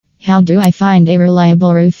How do I find a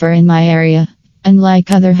reliable roofer in my area?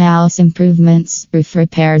 Unlike other house improvements, roof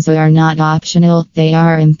repairs are not optional, they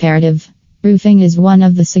are imperative. Roofing is one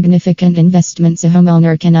of the significant investments a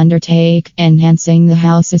homeowner can undertake, enhancing the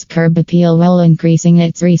house's curb appeal while increasing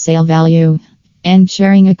its resale value.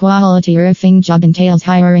 Ensuring a quality roofing job entails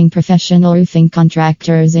hiring professional roofing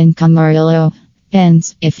contractors in Camarillo.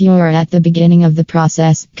 Hence, if you're at the beginning of the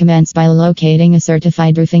process, commence by locating a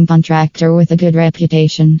certified roofing contractor with a good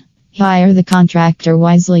reputation. Hire the contractor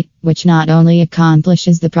wisely, which not only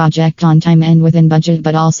accomplishes the project on time and within budget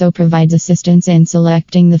but also provides assistance in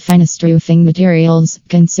selecting the finest roofing materials,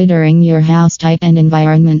 considering your house type and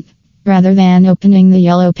environment. Rather than opening the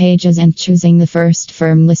yellow pages and choosing the first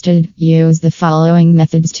firm listed, use the following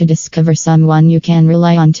methods to discover someone you can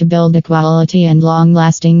rely on to build a quality and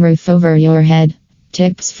long-lasting roof over your head.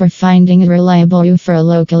 Tips for finding a reliable roofer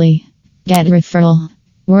locally. Get referral.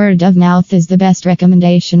 Word of mouth is the best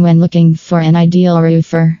recommendation when looking for an ideal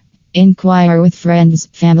roofer. Inquire with friends,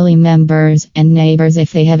 family members, and neighbors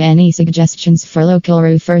if they have any suggestions for local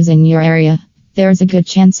roofers in your area. There's a good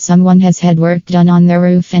chance someone has had work done on their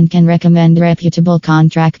roof and can recommend a reputable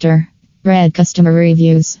contractor. Read customer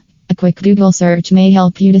reviews. A quick Google search may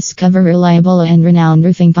help you discover reliable and renowned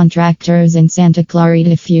roofing contractors in Santa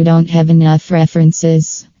Clarita if you don't have enough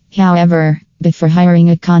references. However, before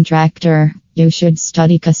hiring a contractor, you should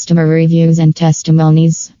study customer reviews and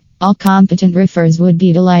testimonies. All competent roofers would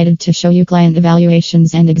be delighted to show you client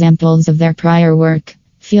evaluations and examples of their prior work.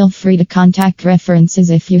 Feel free to contact references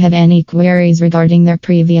if you have any queries regarding their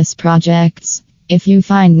previous projects. If you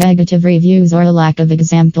find negative reviews or a lack of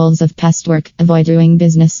examples of past work, avoid doing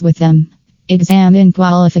business with them. Examine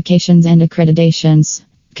qualifications and accreditations.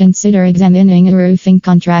 Consider examining a roofing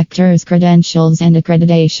contractor's credentials and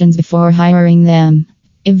accreditations before hiring them.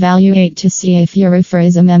 Evaluate to see if your roofer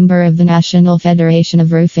is a member of the National Federation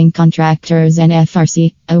of Roofing Contractors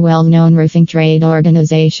 (NFRC), a well-known roofing trade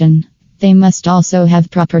organization. They must also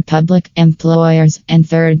have proper public, employers, and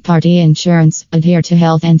third-party insurance, adhere to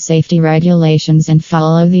health and safety regulations, and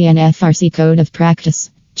follow the NFRC Code of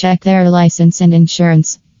Practice. Check their license and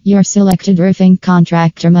insurance. Your selected roofing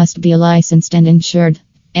contractor must be licensed and insured.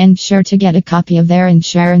 Ensure to get a copy of their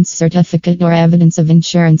insurance certificate or evidence of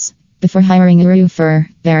insurance. Before hiring a roofer,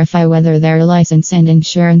 verify whether their license and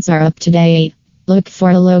insurance are up to date. Look for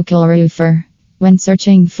a local roofer. When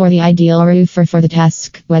searching for the ideal roofer for the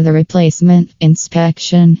task, whether replacement,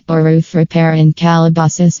 inspection, or roof repair in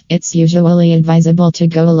Calabasas, it's usually advisable to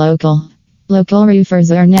go local. Local roofers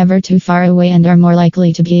are never too far away and are more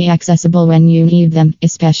likely to be accessible when you need them,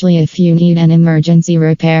 especially if you need an emergency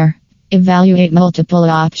repair. Evaluate multiple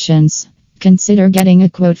options. Consider getting a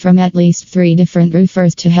quote from at least 3 different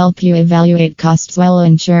roofers to help you evaluate costs while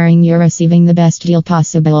ensuring you're receiving the best deal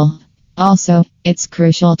possible. Also, it's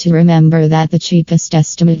crucial to remember that the cheapest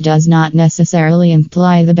estimate does not necessarily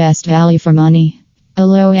imply the best value for money. A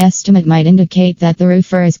low estimate might indicate that the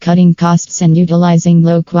roofer is cutting costs and utilizing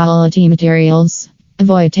low-quality materials.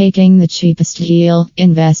 Avoid taking the cheapest deal.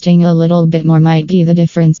 Investing a little bit more might be the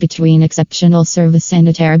difference between exceptional service and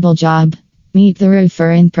a terrible job. Meet the roofer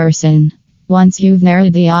in person. Once you've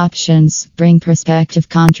narrowed the options, bring prospective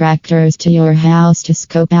contractors to your house to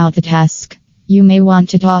scope out the task. You may want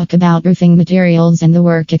to talk about roofing materials and the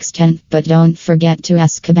work extent, but don't forget to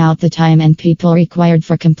ask about the time and people required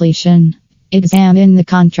for completion. Examine the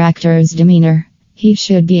contractor's demeanor. He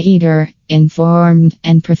should be eager, informed,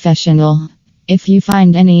 and professional. If you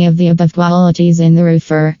find any of the above qualities in the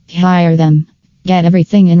roofer, hire them. Get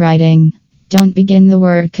everything in writing. Don't begin the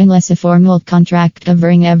work unless a formal contract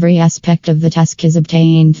covering every aspect of the task is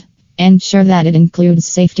obtained. Ensure that it includes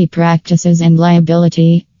safety practices and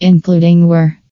liability, including wear,